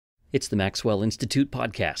It's the Maxwell Institute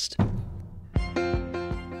podcast.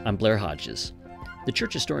 I'm Blair Hodges. The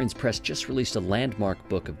Church Historians Press just released a landmark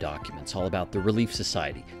book of documents all about the Relief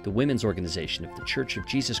Society, the women's organization of the Church of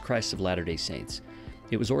Jesus Christ of Latter-day Saints.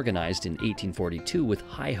 It was organized in 1842 with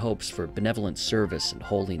high hopes for benevolent service and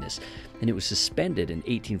holiness, and it was suspended in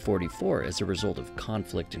 1844 as a result of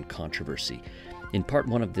conflict and controversy. In part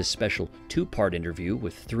one of this special two-part interview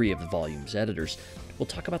with three of the volume's editors, we'll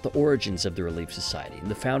talk about the origins of the Relief Society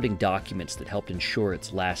and the founding documents that helped ensure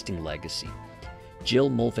its lasting legacy. Jill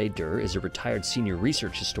Mulvey-Derr is a retired senior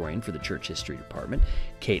research historian for the Church History Department.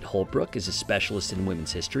 Kate Holbrook is a specialist in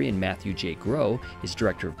women's history, and Matthew J. Groh is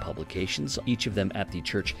director of publications, each of them at the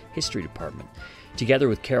Church History Department. Together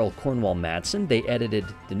with Carol Cornwall-Madsen, they edited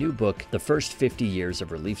the new book, The First 50 Years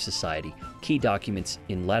of Relief Society, Key Documents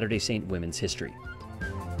in Latter-day Saint Women's History.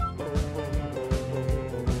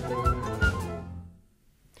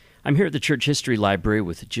 I'm here at the Church History Library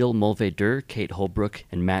with Jill Mulvey-Derr, Kate Holbrook,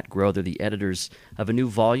 and Matt Groh. They're the editors of a new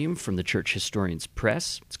volume from the Church Historians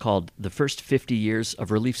Press. It's called The First 50 Years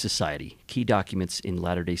of Relief Society, Key Documents in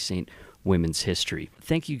Latter-day Saint Women's History.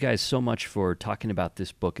 Thank you guys so much for talking about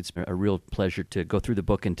this book. It's been a real pleasure to go through the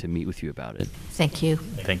book and to meet with you about it. Thank you.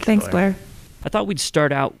 Thanks, Blair. I thought we'd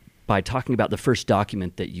start out by talking about the first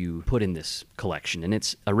document that you put in this collection, and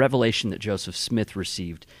it's a revelation that Joseph Smith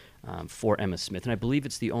received for Emma Smith, and I believe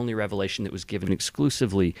it's the only revelation that was given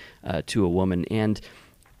exclusively to a woman, and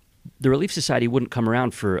the Relief Society wouldn't come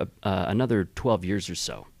around for another 12 years or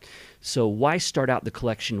so. So why start out the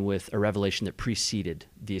collection with a revelation that preceded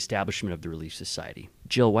the establishment of the Relief Society?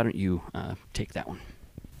 Jill, why don't you take that one?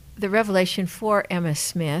 The revelation for Emma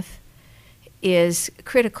Smith is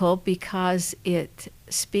critical because it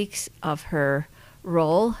speaks of her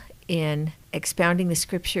role in expounding the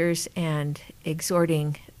scriptures and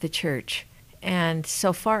exhorting the church. And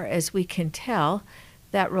so far as we can tell,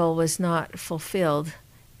 that role was not fulfilled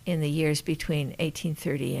in the years between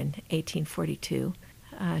 1830 and 1842.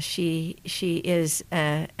 She is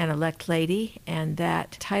an elect lady, and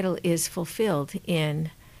that title is fulfilled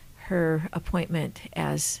in her appointment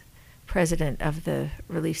as president of the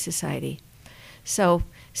Relief Society. So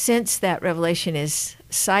since that revelation is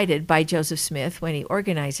cited by Joseph Smith when he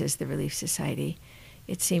organizes the Relief Society,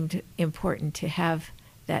 it seemed important to have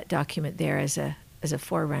that document there as a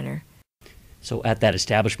forerunner. So at that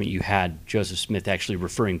establishment, you had Joseph Smith actually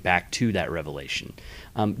referring back to that revelation.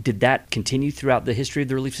 Did that continue throughout the history of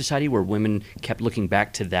the Relief Society, where women kept looking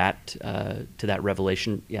back to that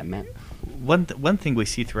revelation? Yeah, Matt? One thing we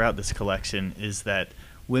see throughout this collection is that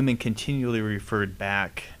women continually referred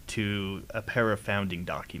back to a pair of founding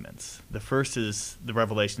documents. The first is the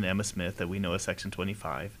revelation to Emma Smith that we know as Section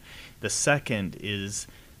 25. The second is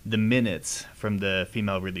the minutes from the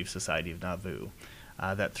Female Relief Society of Nauvoo.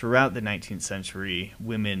 That throughout the 19th century,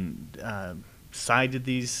 women cited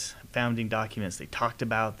these founding documents. They talked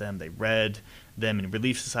about them. They read them in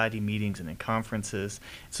Relief Society meetings and in conferences.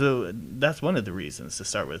 So that's one of the reasons to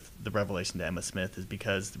start with the revelation to Emma Smith, is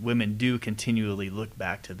because women do continually look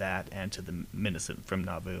back to that and to the minutes from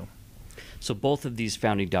Nauvoo. So both of these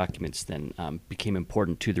founding documents then became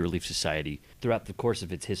important to the Relief Society throughout the course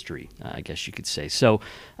of its history, I guess you could say. So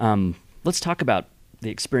let's talk about the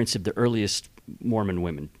experience of the earliest Mormon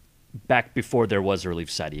women back before there was a Relief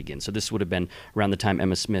Society again. So this would have been around the time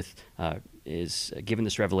Emma Smith is given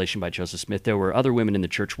this revelation by Joseph Smith. There were other women in the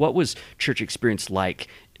church. What was church experience like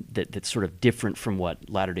that's sort of different from what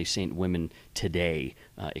Latter-day Saint women today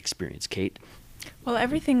experience? Kate? Well,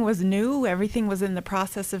 everything was new. Everything was in the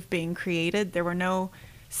process of being created. There were no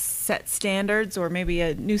set standards, or maybe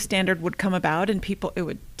a new standard would come about, and it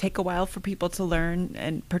would take a while for people to learn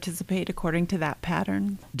and participate according to that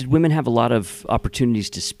pattern. Did women have a lot of opportunities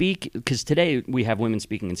to speak? Because today we have women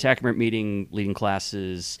speaking in sacrament meeting, leading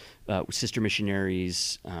classes, sister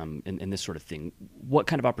missionaries, and this sort of thing. What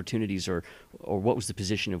kind of opportunities or what was the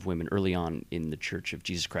position of women early on in the Church of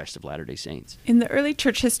Jesus Christ of Latter-day Saints? In the early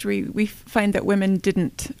church history, we find that women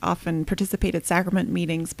didn't often participate at sacrament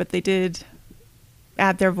meetings, but they did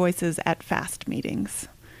add their voices at fast meetings.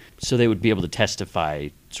 So they would be able to testify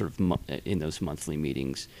sort of in those monthly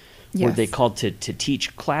meetings. Yes. Were they called to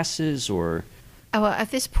teach classes or? Well, at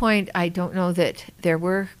this point, I don't know that there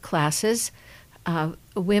were classes.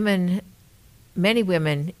 Many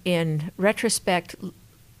women, in retrospect,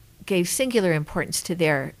 gave singular importance to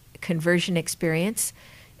their conversion experience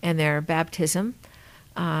and their baptism.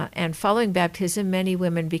 And following baptism, many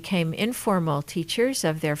women became informal teachers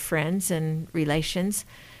of their friends and relations.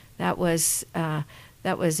 That was a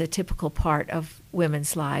typical part of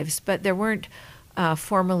women's lives. But there weren't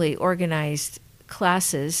formally organized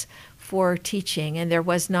classes for teaching, and there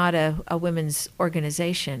was not a women's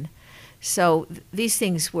organization. So these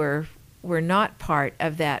things were not part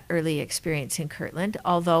of that early experience in Kirtland,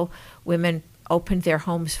 although women opened their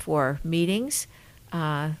homes for meetings,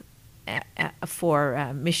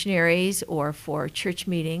 for missionaries or for church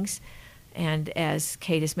meetings. And as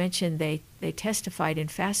Kate has mentioned, they testified in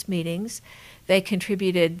fast meetings. They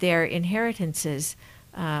contributed their inheritances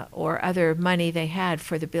or other money they had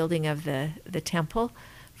for the building of the temple,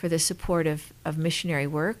 for the support of missionary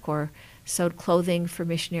work, or sewed clothing for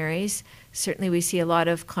missionaries. Certainly we see a lot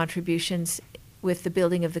of contributions with the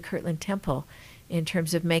building of the Kirtland Temple in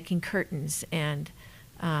terms of making curtains and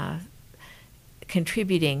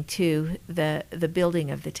contributing to the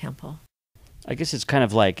building of the temple. I guess it's kind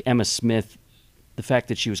of like Emma Smith, the fact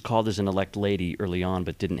that she was called as an elect lady early on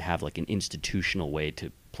but didn't have like an institutional way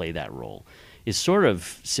to play that role is sort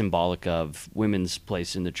of symbolic of women's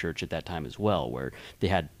place in the church at that time as well, where they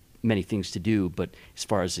had many things to do, but as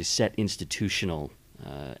far as a set institutional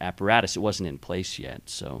apparatus, it wasn't in place yet.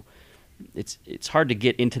 So it's hard to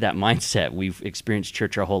get into that mindset. We've experienced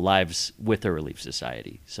church our whole lives with a Relief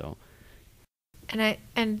Society. So,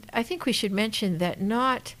 and I think we should mention that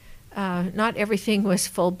not everything was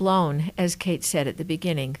full blown, as Kate said at the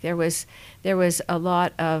beginning. There was a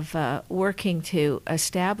lot of working to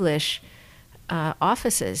establish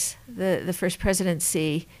offices. The first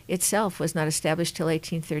presidency itself was not established till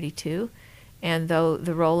 1832, and though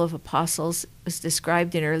the role of apostles was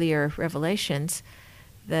described in earlier revelations,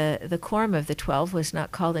 the quorum of the 12 was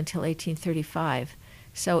not called until 1835.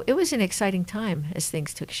 So it was an exciting time as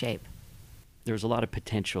things took shape. There was a lot of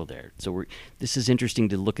potential there. So this is interesting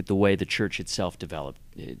to look at the way the church itself developed.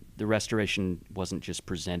 The Restoration wasn't just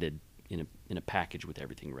presented in a package with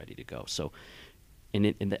everything ready to go. So,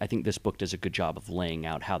 and I think this book does a good job of laying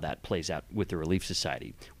out how that plays out with the Relief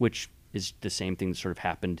Society, which is the same thing that sort of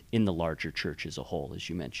happened in the larger church as a whole, as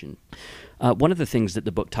you mentioned. One of the things that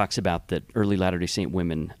the book talks about that early Latter-day Saint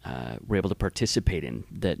women were able to participate in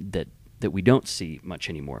that we don't see much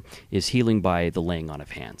anymore is healing by the laying on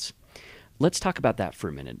of hands. Let's talk about that for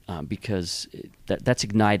a minute, because that's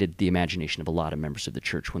ignited the imagination of a lot of members of the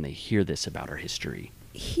church when they hear this about our history.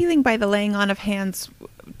 Healing by the laying on of hands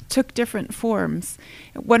took different forms.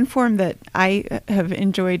 One form that I have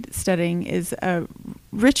enjoyed studying is an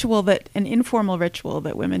informal ritual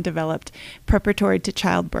that women developed preparatory to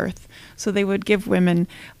childbirth. So they would give women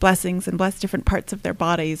blessings and bless different parts of their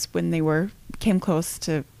bodies when they came close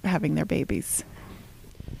to having their babies.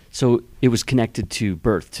 So it was connected to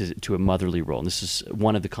birth, to a motherly role. And this is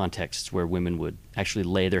one of the contexts where women would actually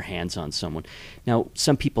lay their hands on someone. Now,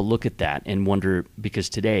 some people look at that and wonder, because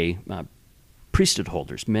today, priesthood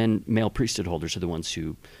holders, male priesthood holders are the ones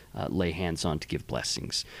who lay hands on to give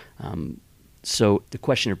blessings. So the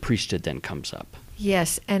question of priesthood then comes up.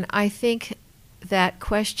 Yes, and I think that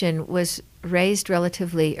question was raised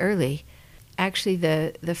relatively early. Actually,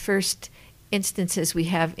 the first instances we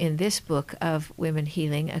have in this book of women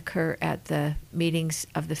healing occur at the meetings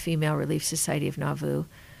of the Female Relief Society of Nauvoo.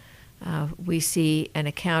 We see an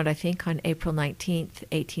account, I think, on April 19th,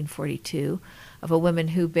 1842, of a woman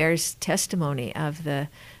who bears testimony of the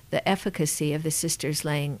efficacy of the sisters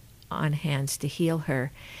laying on hands to heal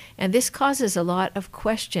her. And this causes a lot of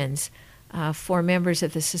questions for members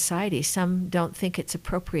of the society. Some don't think it's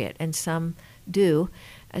appropriate, and some do.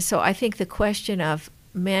 So I think the question of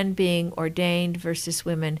men being ordained versus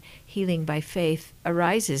women healing by faith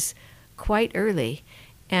arises quite early,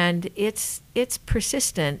 and it's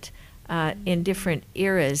persistent in different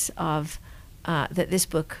eras of that this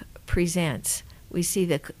book presents. We see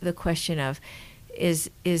the question of is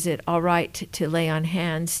it all right to lay on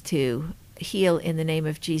hands to heal in the name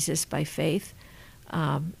of Jesus by faith?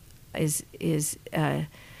 Are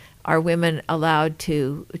women allowed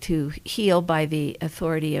to heal by the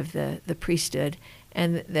authority of the priesthood?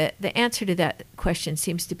 And the answer to that question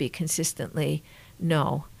seems to be consistently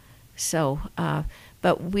no. So,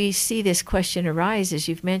 but we see this question arise, as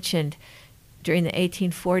you've mentioned, during the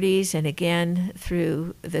 1840s and again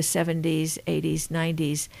through the 70s, 80s,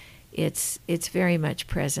 90s. It's very much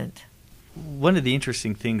present. One of the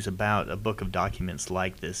interesting things about a book of documents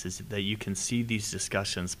like this is that you can see these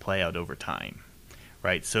discussions play out over time.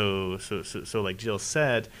 Right, so like Jill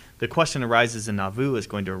said, the question arises in Nauvoo is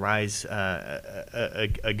going to arise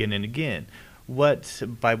again and again.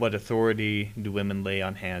 By what authority do women lay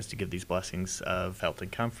on hands to give these blessings of health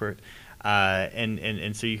and comfort?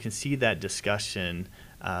 And so you can see that discussion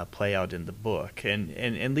play out in the book.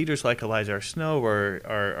 And leaders like Eliza R. Snow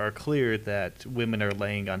are clear that women are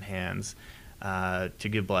laying on hands to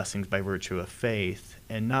give blessings by virtue of faith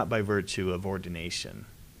and not by virtue of ordination.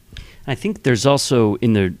 I think there's also,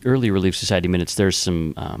 in the early Relief Society minutes, there's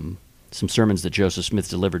some some sermons that Joseph Smith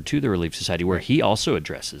delivered to the Relief Society where he also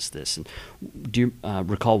addresses this. And do you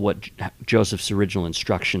recall what Joseph's original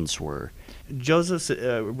instructions were? Joseph's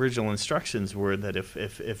original instructions were that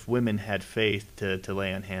if women had faith to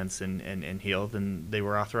lay on hands and heal, then they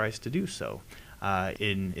were authorized to do so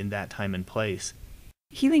in that time and place.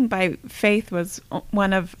 Healing by faith was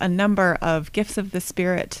one of a number of gifts of the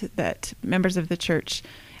Spirit that members of the church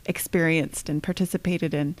experienced and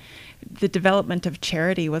participated in. The development of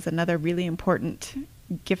charity was another really important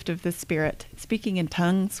gift of the Spirit. Speaking in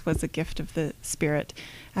tongues was a gift of the Spirit.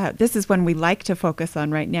 This is one we like to focus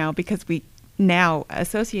on right now because we now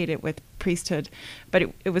associate it with priesthood, but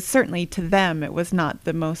it was certainly to them, it was not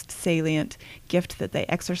the most salient gift that they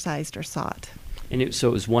exercised or sought. And so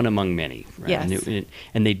it was one among many, right? Yes.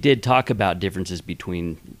 And they did talk about differences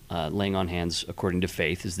between laying on hands according to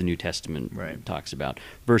faith, as the New Testament talks about,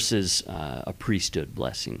 versus a priesthood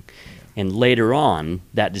blessing. And later on,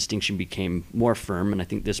 that distinction became more firm, and I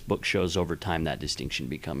think this book shows over time that distinction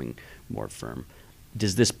becoming more firm.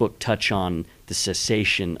 Does this book touch on the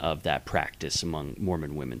cessation of that practice among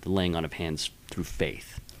Mormon women, the laying on of hands through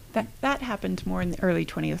faith? That happened more in the early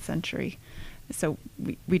 20th century. So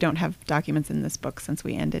we don't have documents in this book since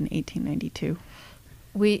we end in 1892.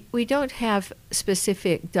 We don't have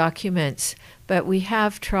specific documents, but we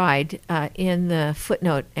have tried in the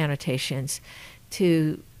footnote annotations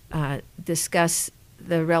to discuss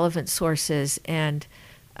the relevant sources and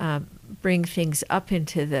bring things up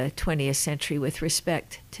into the 20th century with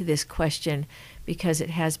respect to this question, because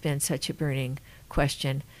it has been such a burning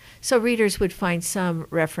question. So readers would find some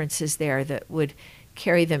references there that would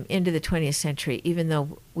carry them into the 20th century, even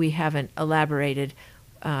though we haven't elaborated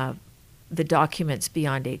the documents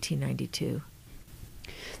beyond 1892.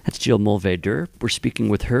 That's Jill Mulvey-Derr. We're speaking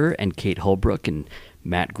with her and Kate Holbrook and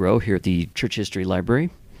Matt Groh here at the Church History Library.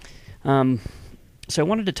 So I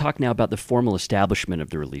wanted to talk now about the formal establishment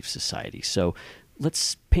of the Relief Society. So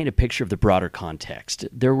let's paint a picture of the broader context.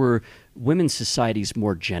 There were women's societies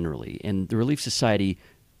more generally, and the Relief Society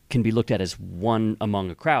can be looked at as one among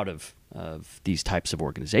a crowd of these types of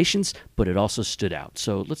organizations, but it also stood out.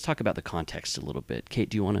 So let's talk about the context a little bit.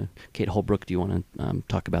 Kate Holbrook, do you want to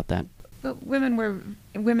talk about that? Well,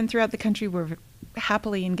 women throughout the country were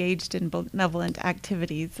happily engaged in benevolent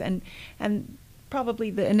activities, and probably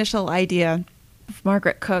the initial idea of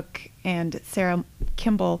Margaret Cook and Sarah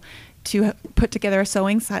Kimball to put together a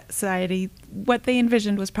sewing society, what they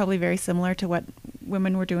envisioned was probably very similar to what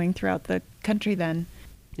women were doing throughout the country then.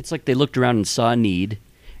 It's like they looked around and saw a need,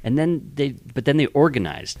 and then they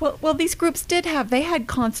organized. Well, these groups they had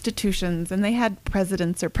constitutions, and they had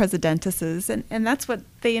presidents or presidentesses, and that's what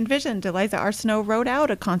they envisioned. Eliza R. Snow wrote out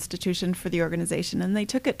a constitution for the organization, and they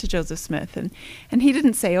took it to Joseph Smith, and he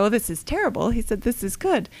didn't say, oh, this is terrible. He said, this is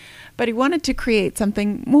good. But he wanted to create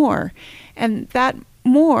something more, and that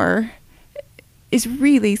more is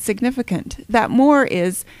really significant. That more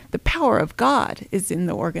is the power of God is in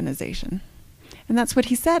the organization. And that's what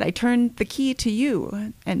he said. I turned the key to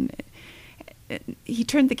you. And he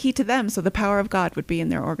turned the key to them so the power of God would be in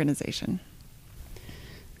their organization.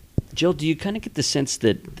 Jill, do you kind of get the sense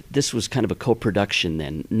that this was kind of a co-production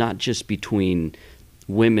then, not just between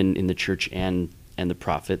women in the church and the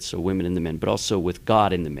prophets, so women and the men, but also with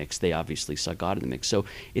God in the mix? They obviously saw God in the mix. So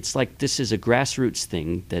it's like this is a grassroots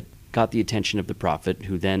thing that got the attention of the prophet,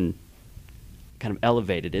 who then kind of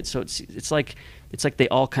elevated it. So it's like they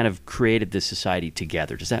all kind of created this society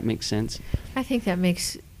together. Does that make sense? I think that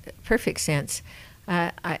makes perfect sense.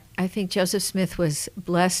 I think Joseph Smith was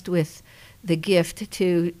blessed with the gift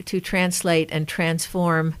to translate and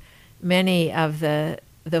transform many of the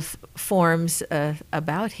forms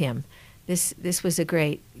about him. This was a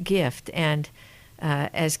great gift, and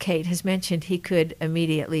as Kate has mentioned, he could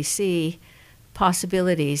immediately see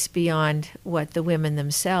possibilities beyond what the women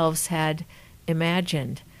themselves had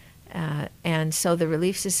imagined. And so the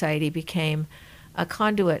Relief Society became a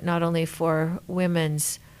conduit not only for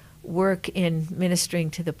women's work in ministering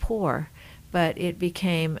to the poor, but it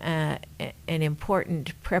became an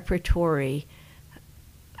important preparatory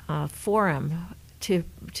forum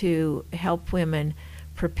to help women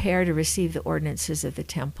prepare to receive the ordinances of the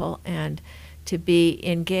temple and to be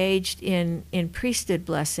engaged in priesthood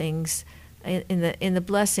blessings, in the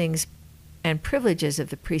blessings and privileges of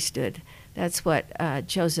the priesthood. That's what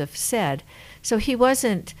Joseph said. So he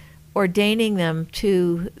wasn't ordaining them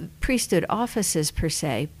to priesthood offices per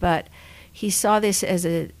se, but he saw this as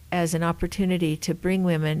an opportunity to bring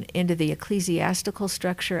women into the ecclesiastical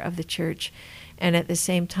structure of the church, and at the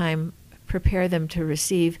same time prepare them to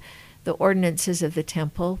receive the ordinances of the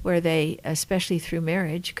temple, where they, especially through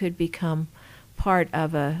marriage, could become part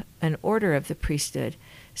of an order of the priesthood.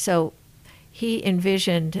 So he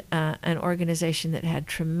envisioned an organization that had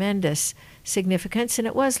tremendous significance, and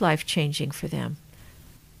it was life-changing for them.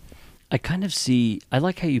 I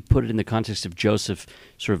like how you put it in the context of Joseph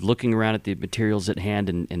sort of looking around at the materials at hand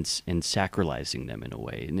and sacralizing them in a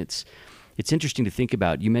way. And it's interesting to think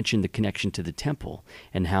about. You mentioned the connection to the temple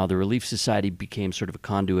and how the Relief Society became sort of a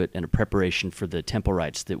conduit and a preparation for the temple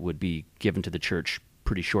rights that would be given to the church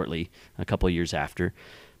pretty shortly, a couple of years after.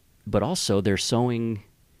 But also they're sewing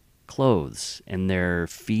clothes and they're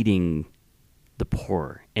feeding the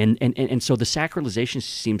poor. And so the sacralization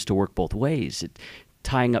seems to work both ways.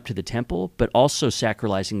 Tying up to the temple, but also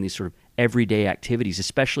sacralizing these sort of everyday activities,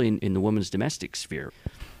 especially in the woman's domestic sphere.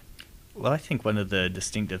 Well, I think one of the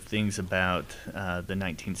distinctive things about the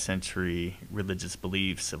 19th century religious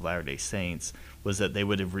beliefs of Latter-day Saints was that they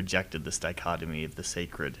would have rejected this dichotomy of the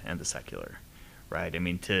sacred and the secular, right? I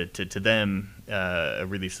mean, to them, a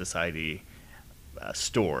Relief Society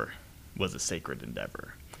store was a sacred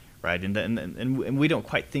endeavor. Right, and we don't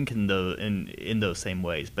quite think in those same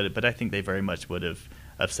ways, but I think they very much would have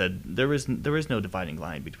said there is no dividing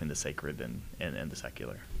line between the sacred and the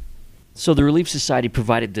secular. So the Relief Society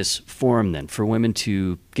provided this forum then for women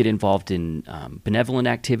to get involved in benevolent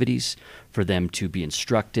activities, for them to be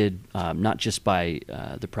instructed not just by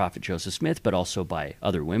the prophet Joseph Smith, but also by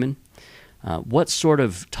other women. What sort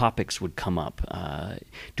of topics would come up?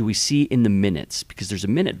 Do we see in the minutes? Because there's a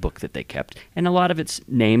minute book that they kept, and a lot of its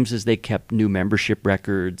names as they kept new membership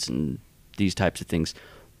records and these types of things.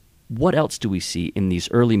 What else do we see in these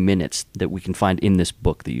early minutes that we can find in this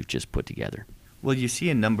book that you've just put together? Well, you see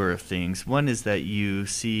a number of things. One is that you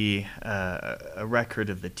see a record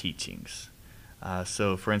of the teachings.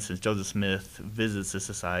 So, for instance, Joseph Smith visits the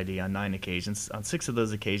society on 9 occasions. On 6 of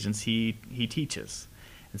those occasions, he teaches.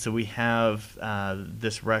 And so we have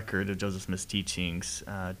this record of Joseph Smith's teachings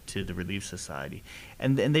to the Relief Society.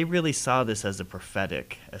 And they really saw this as a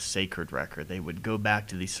prophetic, a sacred record. They would go back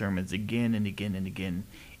to these sermons again and again and again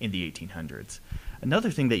in the 1800s. Another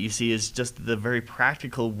thing that you see is just the very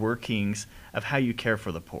practical workings of how you care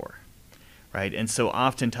for the poor, right? And so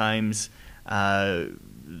oftentimes there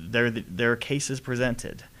are cases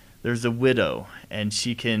presented. There's a widow, and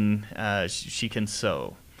she can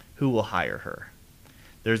sew. Who will hire her?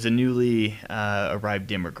 There's a newly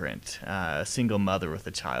arrived immigrant, a single mother with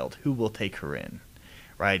a child. Who will take her in,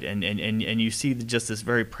 right? And you see just this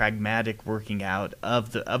very pragmatic working out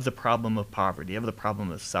of the problem of poverty, of the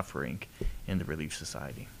problem of suffering in the Relief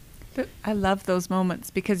Society. I love those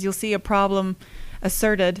moments because you'll see a problem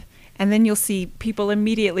asserted, and then you'll see people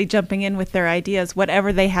immediately jumping in with their ideas,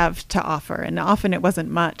 whatever they have to offer. And often it wasn't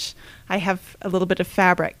much. I have a little bit of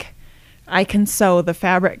fabric. I can sew the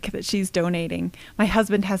fabric that she's donating. My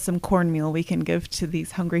husband has some cornmeal we can give to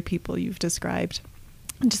these hungry people you've described.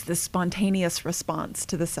 And just this spontaneous response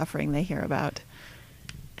to the suffering they hear about.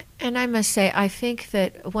 And I must say, I think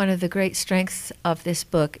that one of the great strengths of this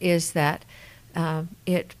book is that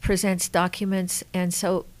it presents documents, and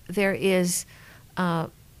so there is,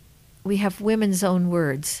 we have women's own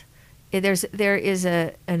words. There is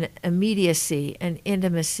an immediacy, an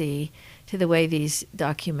intimacy to the way these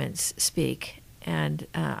documents speak. And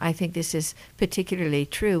I think this is particularly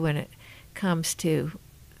true when it comes to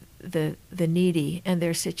the needy and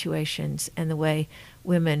their situations and the way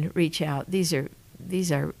women reach out. These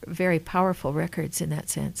are very powerful records in that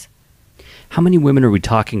sense. How many women are we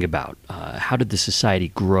talking about? How did the society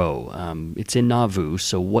grow? It's in Nauvoo,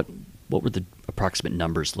 so what were the approximate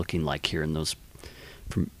numbers looking like here in those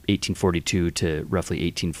from 1842 to roughly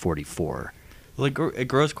 1844? Well, it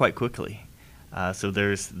grows quite quickly. So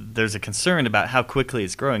there's a concern about how quickly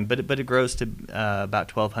it's growing, but it grows to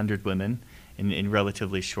about 1,200 women in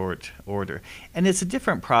relatively short order. And it's a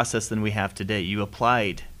different process than we have today. You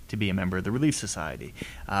applied to be a member of the Relief Society.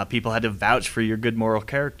 People had to vouch for your good moral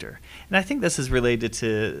character. And I think this is related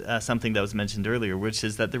to something that was mentioned earlier, which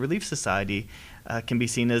is that the Relief Society can be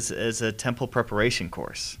seen as a temple preparation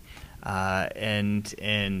course. And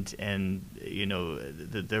you know,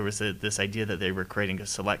 there was this idea that they were creating a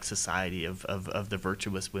select society of the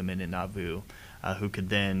virtuous women in Nauvoo who could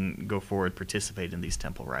then go forward, participate in these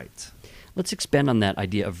temple rites. Let's expand on that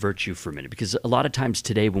idea of virtue for a minute, because a lot of times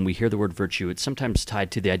today when we hear the word virtue, it's sometimes tied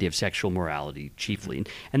to the idea of sexual morality chiefly,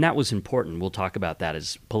 and that was important. We'll talk about that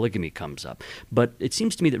as polygamy comes up. But it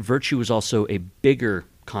seems to me that virtue was also a bigger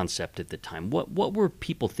concept at the time. What were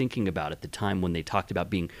people thinking about at the time when they talked about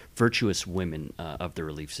being virtuous women of the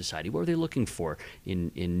Relief Society? What were they looking for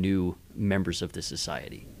in new members of the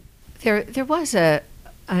society? There was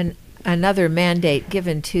another mandate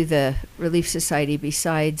given to the Relief Society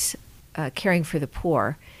besides caring for the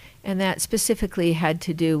poor, And that specifically had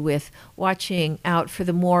to do with watching out for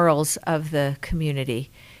the morals of the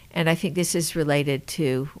community. And I think this is related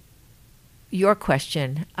to your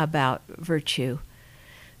question about virtue.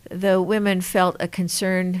 The women felt a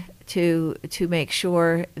concern to make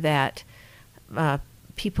sure that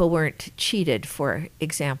people weren't cheated, for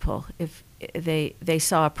example. If they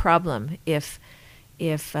saw a problem if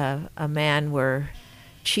a man were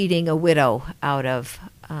cheating a widow out of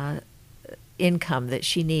income that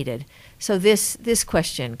she needed. So this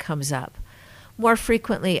question comes up. More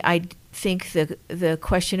frequently, I think the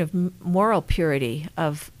question of moral purity,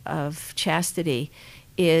 of chastity,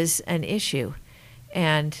 is an issue.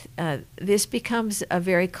 And this becomes a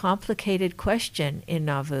very complicated question in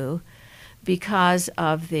Nauvoo because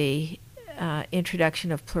of the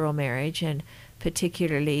introduction of plural marriage, and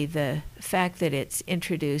particularly the fact that it's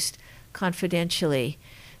introduced confidentially.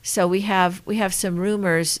 So we have some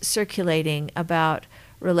rumors circulating about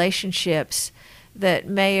relationships that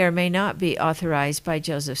may or may not be authorized by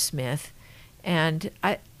Joseph Smith. And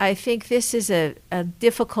I think this is a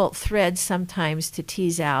difficult thread sometimes to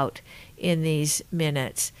tease out in these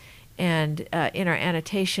minutes. And in our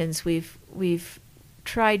annotations, we've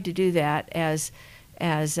tried to do that as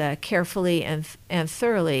carefully and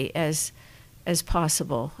thoroughly as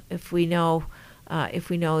possible. If we know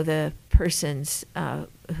the persons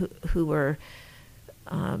who were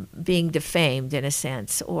being defamed in a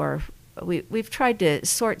sense, or we've tried to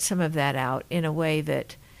sort some of that out in a way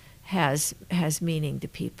that has meaning to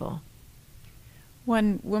people.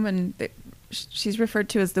 One woman that she's referred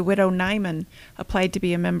to as the widow Nyman applied to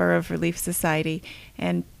be a member of Relief Society,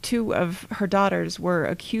 and 2 of her daughters were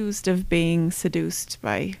accused of being seduced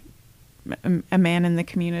by a man in the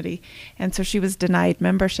community, and so she was denied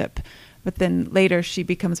membership. But then later she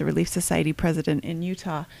becomes a Relief Society president in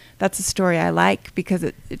Utah. That's a story I like because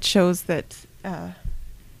it shows that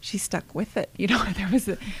she stuck with it. You know, there was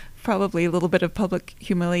probably a little bit of public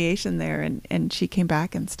humiliation there, and she came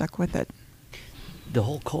back and stuck with it. The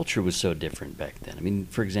whole culture was so different back then. I mean,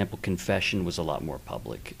 for example, confession was a lot more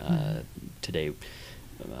public. Today,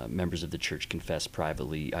 members of the church confess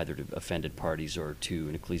privately, either to offended parties or to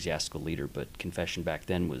an ecclesiastical leader, but confession back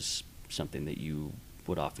then was something that you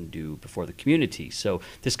would often do before the community. So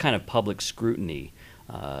this kind of public scrutiny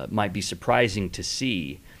might be surprising to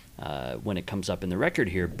see when it comes up in the record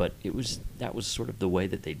here, but that was sort of the way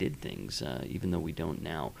that they did things, even though we don't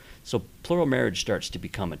now. So plural marriage starts to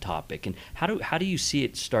become a topic, and how do you see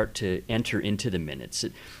it start to enter into the minutes?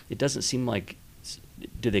 It doesn't seem like,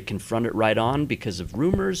 do they confront it right on because of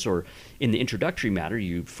rumors, or in the introductory matter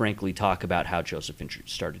you frankly talk about how Joseph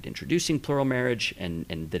started introducing plural marriage and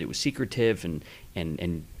that it was secretive, and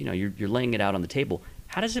you know, you're laying it out on the table.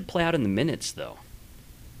 How does it play out in the minutes, though?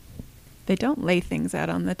 They don't lay things out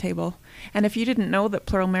on the table. And if you didn't know that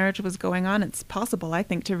plural marriage was going on, it's possible, I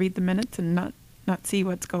think, to read the minutes and not see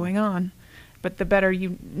what's going on. But the better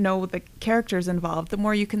you know the characters involved, the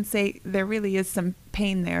more you can say there really is some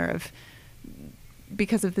pain there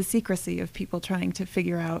because of the secrecy of people trying to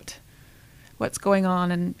figure out what's going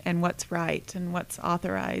on and what's right and what's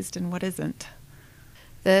authorized and what isn't.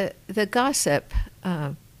 The gossip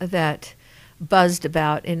that buzzed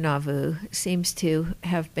about in Nauvoo seems to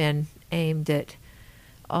have been aimed at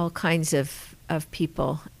all kinds of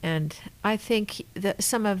people, and I think that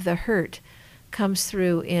some of the hurt comes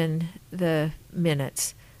through in the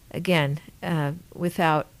minutes. Again,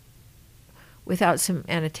 without some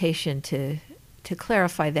annotation to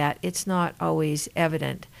clarify that, it's not always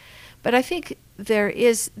evident. But I think there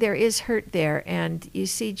is hurt there, and you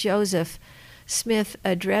see Joseph Smith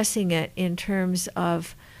addressing it in terms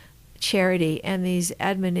of charity and these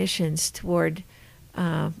admonitions toward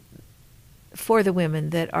for the women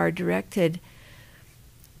that are directed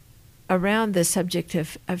around the subject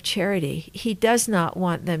of charity. He does not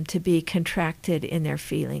want them to be contracted in their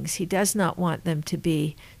feelings. He does not want them to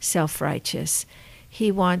be self-righteous.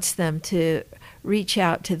 He wants them to reach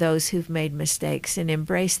out to those who've made mistakes and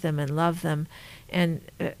embrace them and love them. And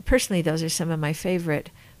personally, those are some of my favorite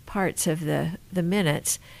parts of the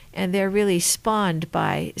minutes, and they're really spawned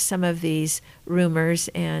by some of these rumors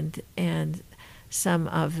and some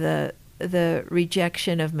of the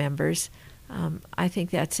rejection of members. I think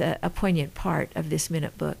that's a poignant part of this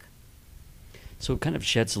minute book. So it kind of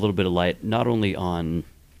sheds a little bit of light not only on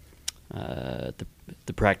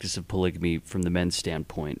the practice of polygamy from the men's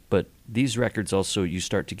standpoint, but these records also, you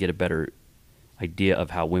start to get a better idea of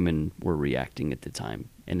how women were reacting at the time.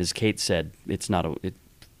 And as Kate said, it's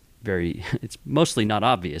mostly not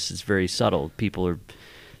obvious. It's very subtle. People are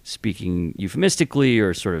speaking euphemistically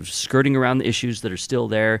or sort of skirting around the issues that are still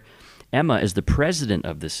there. Emma, as the president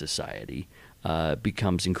of the society,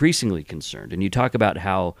 becomes increasingly concerned. And you talk about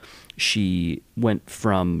how she went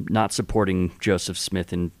from not supporting Joseph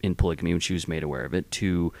Smith in polygamy when she was made aware of it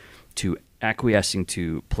to acquiescing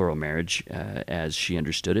to plural marriage as she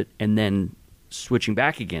understood it, and then switching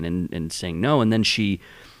back again and saying no. And then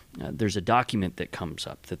there's a document that comes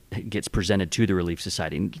up that gets presented to the Relief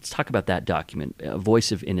Society. And let's talk about that document, A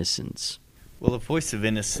Voice of Innocence. Well, A Voice of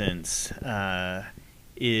Innocence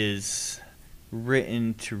is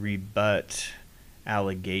written to rebut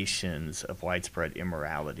allegations of widespread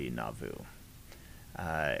immorality in Nauvoo.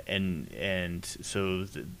 And so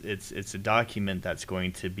it's a document that's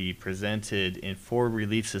going to be presented in 4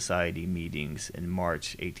 Relief Society meetings in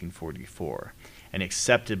March 1844 and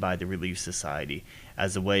accepted by the Relief Society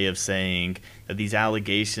as a way of saying that these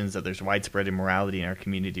allegations that there's widespread immorality in our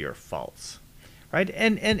community are false. Right,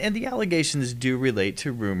 and the allegations do relate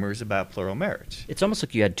to rumors about plural marriage. It's almost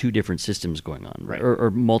like you had 2 different systems going on, right?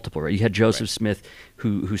 Or multiple, right? You had Joseph Smith,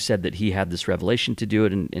 who said that he had this revelation to do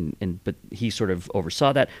it, but he sort of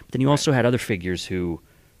oversaw that. But then you also had other figures who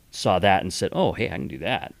saw that and said, "Oh, hey, I can do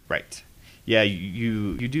that." Right. Yeah,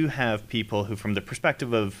 you do have people who, from the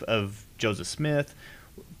perspective of Joseph Smith,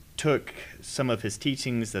 took some of his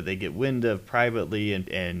teachings that they get wind of privately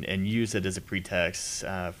and use it as a pretext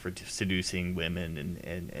for seducing women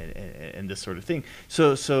and this sort of thing.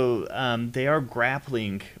 So they are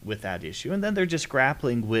grappling with that issue, and then they're just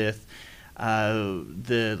grappling with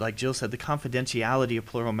like Jill said, the confidentiality of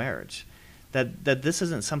plural marriage. That this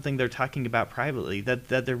isn't something they're talking about privately. That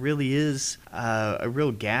there really is a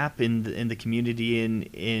real gap in the community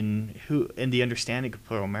in the understanding of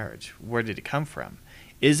plural marriage. Where did it come from?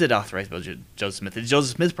 Is it authorized by Joseph Smith? Is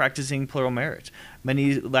Joseph Smith practicing plural marriage?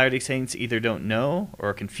 Many Latter-day Saints either don't know or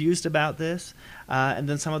are confused about this, and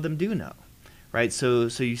then some of them do know, right? So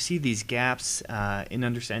you see these gaps in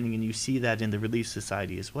understanding, and you see that in the Relief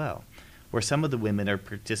Society as well, where some of the women are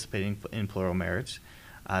participating in plural marriage.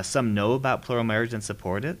 Some know about plural marriage and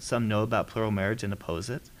support it. Some know about plural marriage and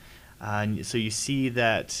oppose it. And so you see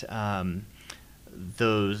that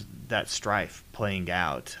that strife playing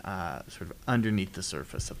out sort of underneath the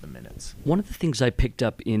surface of the minutes. One of the things I picked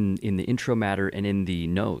up in the intro matter and in the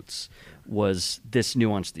notes was this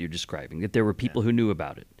nuance that you're describing, that there were people who knew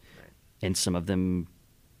about it, and some of them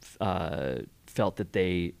felt that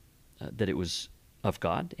that it was of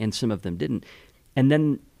God, and some of them didn't. And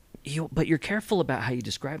then, but you're careful about how you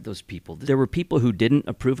describe those people. There were people who didn't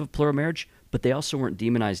approve of plural marriage, but they also weren't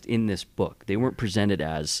demonized in this book. They weren't presented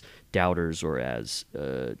as doubters or as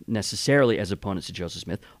necessarily as opponents to Joseph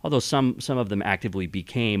Smith, although some of them actively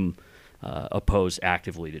became opposed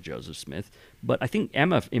actively to Joseph Smith. But I think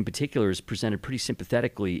Emma in particular is presented pretty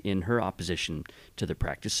sympathetically in her opposition to the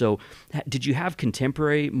practice. So did you have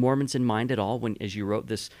contemporary Mormons in mind at all as you wrote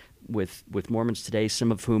this with Mormons today,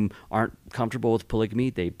 some of whom aren't comfortable with polygamy?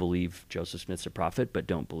 They believe Joseph Smith's a prophet but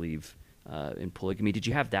don't believe in polygamy. Did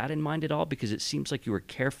you have that in mind at all? Because it seems like you were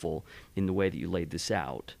careful in the way that you laid this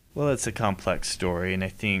out. Well, it's a complex story, and I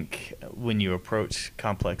think when you approach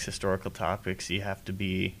complex historical topics, you have to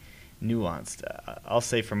be nuanced. I'll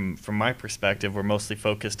say from my perspective, we're mostly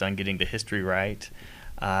focused on getting the history right,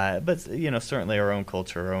 but certainly our own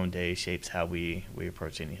culture, our own day shapes how we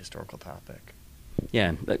approach any historical topic.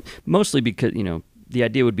 Yeah, but mostly because the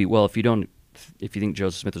idea would be, well, if you think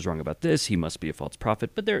Joseph Smith is wrong about this, he must be a false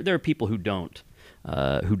prophet. But there are people who don't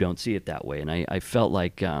see it that way, and I felt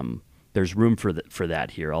like there's room for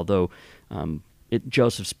that here. Although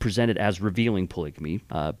Joseph's presented as revealing polygamy,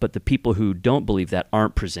 but the people who don't believe that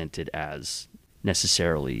aren't presented as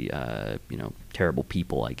necessarily terrible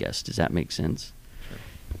people, I guess. Does that make sense?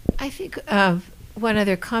 I think one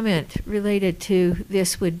other comment related to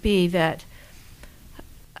this would be that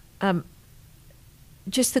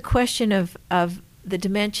just the question of the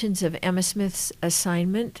dimensions of Emma Smith's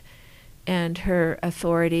assignment and her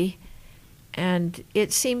authority. And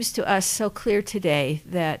it seems to us so clear today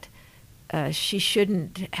that she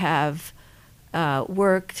shouldn't have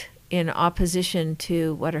worked in opposition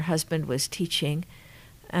to what her husband was teaching.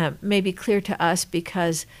 May be clear to us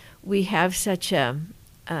because we have such a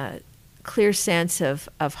clear sense of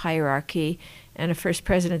hierarchy and a first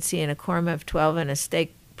presidency and a quorum of 12 and a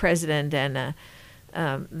stake president, and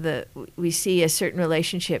we see a certain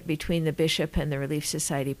relationship between the bishop and the Relief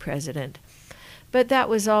Society president. But that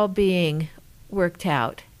was all being worked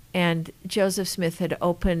out, and Joseph Smith had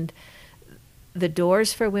opened the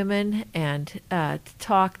doors for women and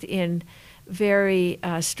talked in very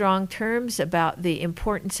strong terms about the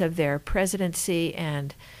importance of their presidency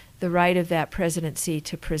and the right of that presidency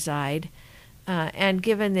to preside. And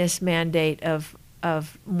given this mandate of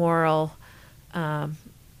moral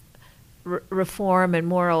reform and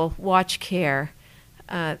moral watch care,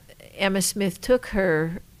 Emma Smith took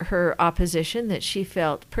her opposition that she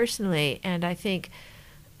felt personally, and I think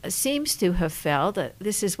seems to have felt,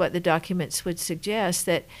 this is what the documents would suggest,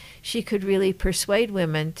 that she could really persuade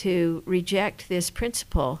women to reject this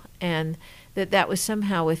principle, and that was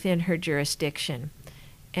somehow within her jurisdiction.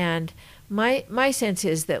 And my sense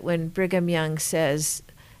is that when Brigham Young says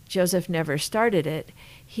Joseph never started it,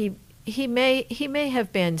 he may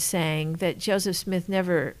have been saying that Joseph Smith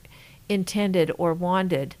never intended or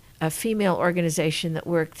wanted a female organization that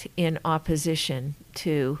worked in opposition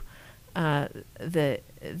to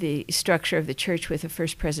the structure of the church with the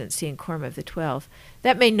first presidency and quorum of the 12.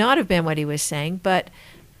 That may not have been what he was saying, but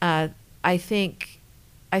I think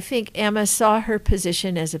Emma saw her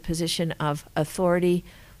position as a position of authority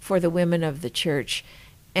for the women of the church,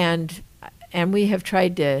 and we have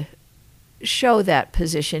tried to show that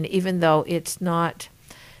position, even though it's not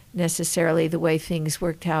necessarily the way things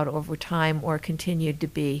worked out over time or continued to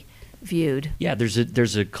be viewed. Yeah,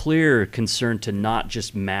 there's a clear concern to not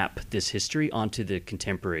just map this history onto the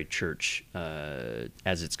contemporary church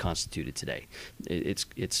as it's constituted today.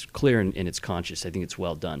 It's clear and it's conscious. I think it's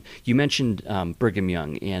well done. You mentioned Brigham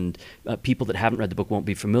Young, and people that haven't read the book won't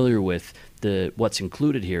be familiar with what's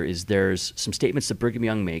included here. Is there's some statements that Brigham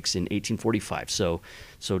Young makes in 1845. So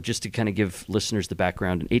just to kind of give listeners the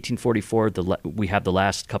background, in 1844 we have the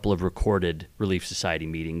last couple of recorded Relief Society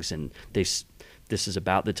meetings, and this is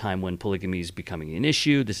about the time when polygamy is becoming an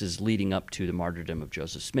issue. This is leading up to the martyrdom of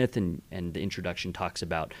Joseph Smith, and the introduction talks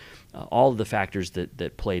about all of the factors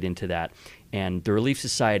that played into that. And the Relief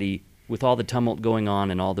Society, with all the tumult going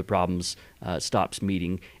on and all the problems, stops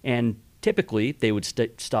meeting. And typically, they would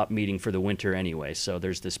stop meeting for the winter anyway. So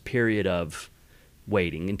there's this period of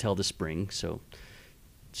waiting until the spring. So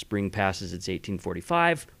spring passes, it's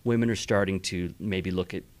 1845. Women are starting to maybe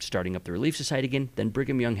look at starting up the Relief Society again. Then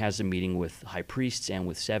Brigham Young has a meeting with high priests and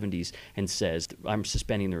with 70s and says, I'm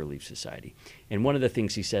suspending the Relief Society. And one of the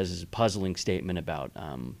things he says is a puzzling statement about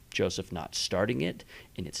Joseph not starting it.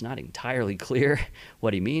 And it's not entirely clear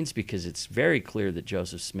what he means, because it's very clear that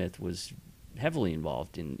Joseph Smith was heavily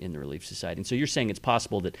involved in the Relief Society. And so you're saying it's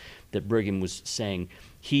possible that Brigham was saying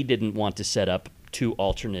he didn't want to set up two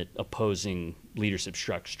alternate opposing leadership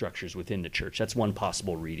structures within the church. That's one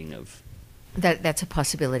possible reading of that. That's a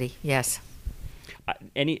possibility, yes.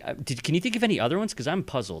 Can you think of any other ones? Because I'm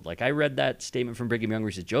puzzled. Like, I read that statement from Brigham Young where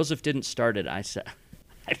he said Joseph didn't start it. I said,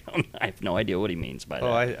 I have no idea what he means by that.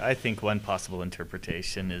 Oh, I think one possible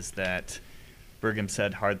interpretation is that Brigham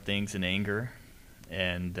said hard things in anger,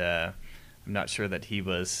 and I'm not sure that he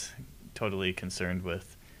was totally concerned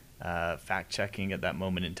with fact checking at that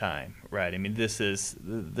moment in time, right? I mean, this is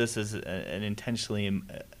an intensely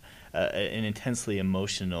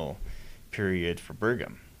emotional period for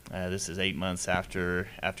Brigham. This is 8 months after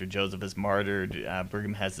Joseph is martyred.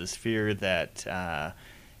 Brigham has this fear that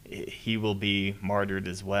he will be martyred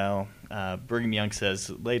as well. Brigham Young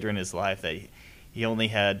says later in his life that he only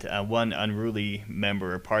had one unruly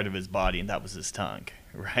member or part of his body, and that was his tongue.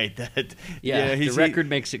 Right. The record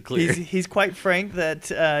makes it clear. He's quite frank that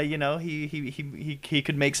he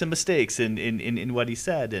could make some mistakes in what he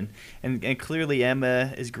said, and clearly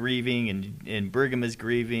Emma is grieving and Brigham is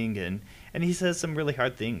grieving, and he says some really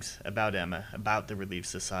hard things about Emma, about the Relief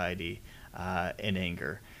Society, in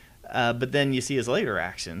anger. But then you see his later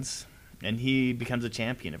actions, and he becomes a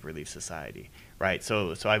champion of Relief Society. Right.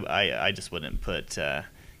 So I just wouldn't put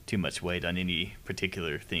too much weight on any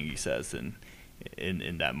particular thing he says in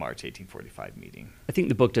that March 1845 meeting. I think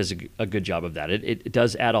the book does a good job of that. It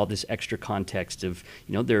does add all this extra context of,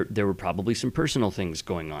 there were probably some personal things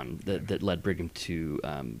going on that led Brigham to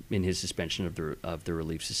in his suspension of the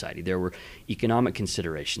Relief Society. There were economic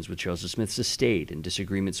considerations with Joseph Smith's estate and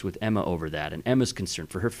disagreements with Emma over that, and Emma's concern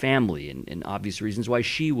for her family and obvious reasons why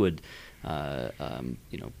she would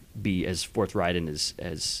be as forthright and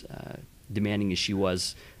as demanding as she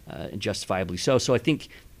was, and justifiably so. So I think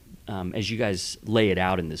as you guys lay it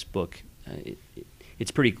out in this book,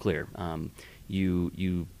 it's pretty clear.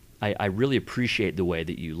 I really appreciate the way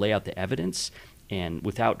that you lay out the evidence, and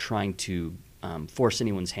without trying to force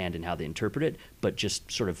anyone's hand in how they interpret it, but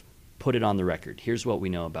just sort of put it on the record. Here's what we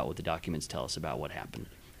know about what the documents tell us about what happened.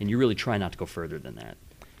 And you really try not to go further than that.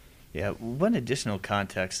 Yeah, one additional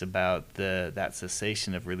context about that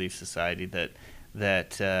cessation of Relief Society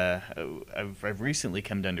that I've recently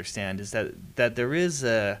come to understand is that there is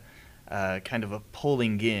a kind of a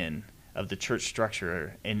pulling in of the church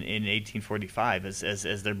structure in 1845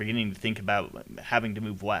 as they're beginning to think about having to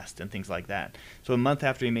move west and things like that. So a month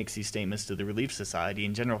after he makes these statements to the Relief Society,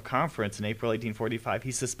 in General Conference in April 1845,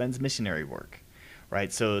 he suspends missionary work.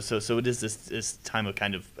 right? So it is this time of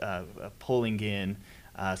kind of pulling in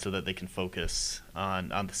so that they can focus on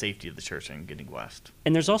the safety of the church and getting blessed.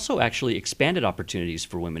 And there's also actually expanded opportunities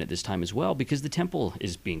for women at this time as well, because the temple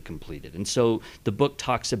is being completed. And so the book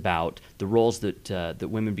talks about the roles that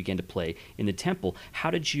women began to play in the temple.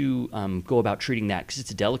 How did you go about treating that? Because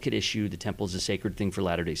it's a delicate issue. The temple is a sacred thing for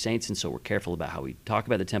Latter-day Saints, and so we're careful about how we talk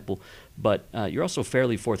about the temple. But you're also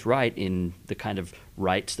fairly forthright in the kind of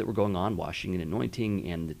rites that were going on, washing and anointing,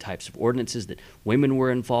 and the types of ordinances that women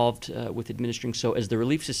were involved with administering. So as the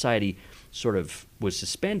Relief Society sort of was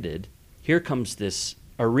suspended, here comes this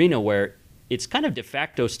arena where it's kind of de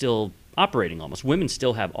facto still operating almost. Women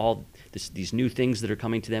still have all these new things that are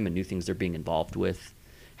coming to them and new things they're being involved with.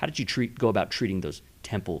 How did you go about treating those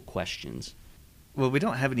temple questions? Well, we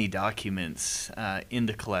don't have any documents in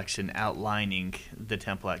the collection outlining the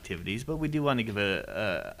temple activities, but we do want to give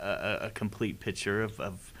a complete picture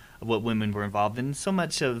of what women were involved in. So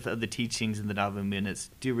much of the teachings in the Nauvoo Minutes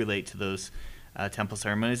do relate to those temple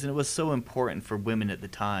ceremonies, and it was so important for women at the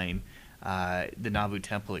time, the Nauvoo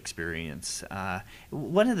temple experience.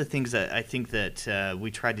 One of the things that I think that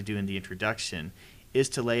we tried to do in the introduction is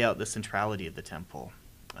to lay out the centrality of the temple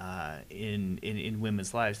in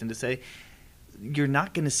women's lives, and to say, you're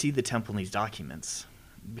not going to see the temple in these documents,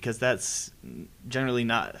 because that's generally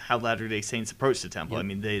not how Latter-day Saints approach the temple. Yep. I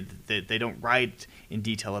mean, they don't write in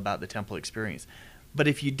detail about the temple experience. But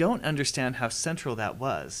if you don't understand how central that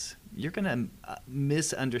was, you're going to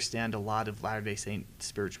misunderstand a lot of Latter-day Saint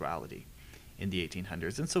spirituality in the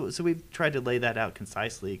 1800s. And so we've tried to lay that out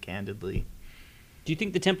concisely, candidly. Do you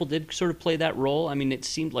think the temple did sort of play that role? I mean, it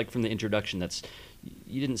seemed like from the introduction,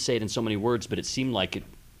 you didn't say it in so many words, but it seemed like it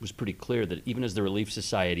was pretty clear that even as the Relief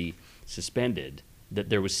Society suspended, that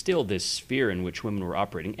there was still this sphere in which women were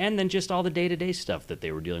operating, and then just all the day-to-day stuff that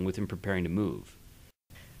they were dealing with and preparing to move.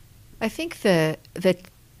 I think the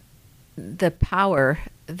power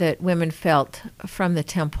that women felt from the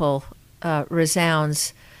temple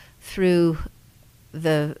resounds through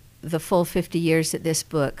the full 50 years that this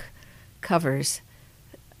book covers.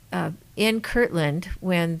 In Kirtland,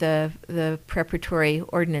 when the preparatory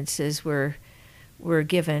ordinances were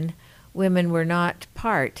given, women were not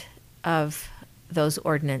part of those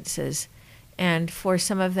ordinances, and for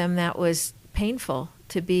some of them that was painful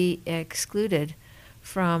to be excluded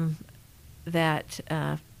from that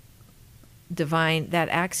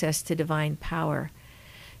access to divine power.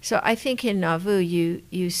 So I think in Nauvoo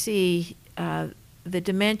you see the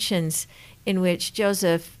dimensions in which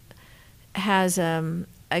Joseph has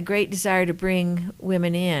a great desire to bring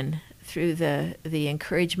women in through the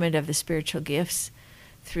encouragement of the spiritual gifts,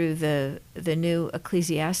 through the new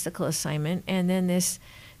ecclesiastical assignment, and then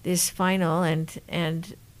this final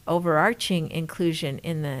and overarching inclusion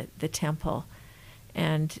in the temple.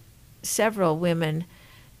 And several women,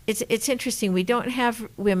 it's interesting, we don't have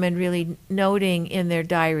women really noting in their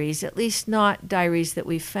diaries, at least not diaries that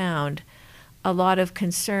we've found, a lot of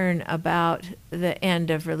concern about the end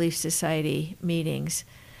of Relief Society meetings.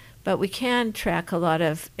 But we can track a lot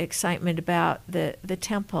of excitement about the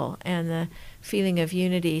temple and the feeling of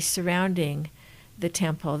unity surrounding the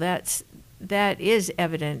temple. That is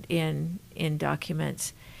evident in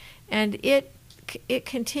documents, and it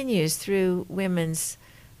continues through women's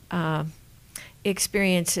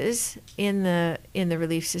experiences in the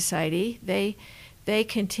Relief Society. They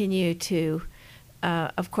continue to,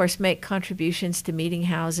 of course, make contributions to meeting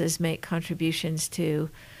houses, make contributions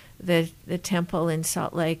to the temple in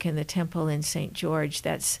Salt Lake and the temple in St. George.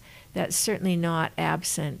 That's certainly not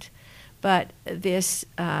absent. But this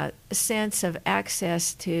sense of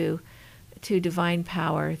access to divine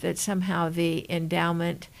power, that somehow the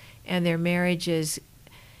endowment and their marriages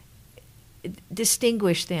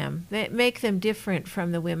distinguish them, that make them different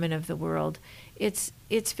from the women of the world. It's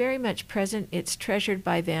very much present, it's treasured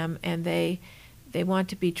by them, and they want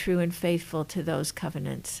to be true and faithful to those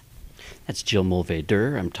covenants. That's Jill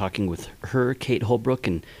Mulvey-Derr. I'm talking with her, Kate Holbrook,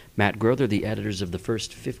 and Matt Groh. They're the editors of the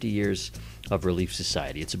first 50 years of Relief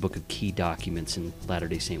Society. It's a book of key documents in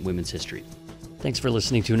Latter-day Saint women's history. Thanks for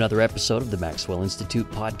listening to another episode of the Maxwell Institute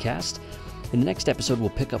podcast. In the next episode, we'll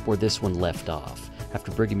pick up where this one left off.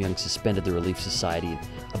 After Brigham Young suspended the Relief Society,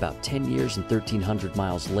 about 10 years and 1,300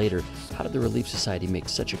 miles later, how did the Relief Society make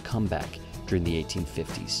such a comeback during the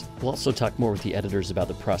 1850s? We'll also talk more with the editors about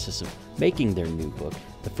the process of making their new book,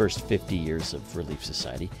 The First 50 Years of Relief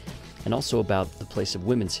Society, and also about the place of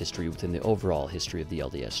women's history within the overall history of the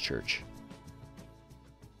LDS Church.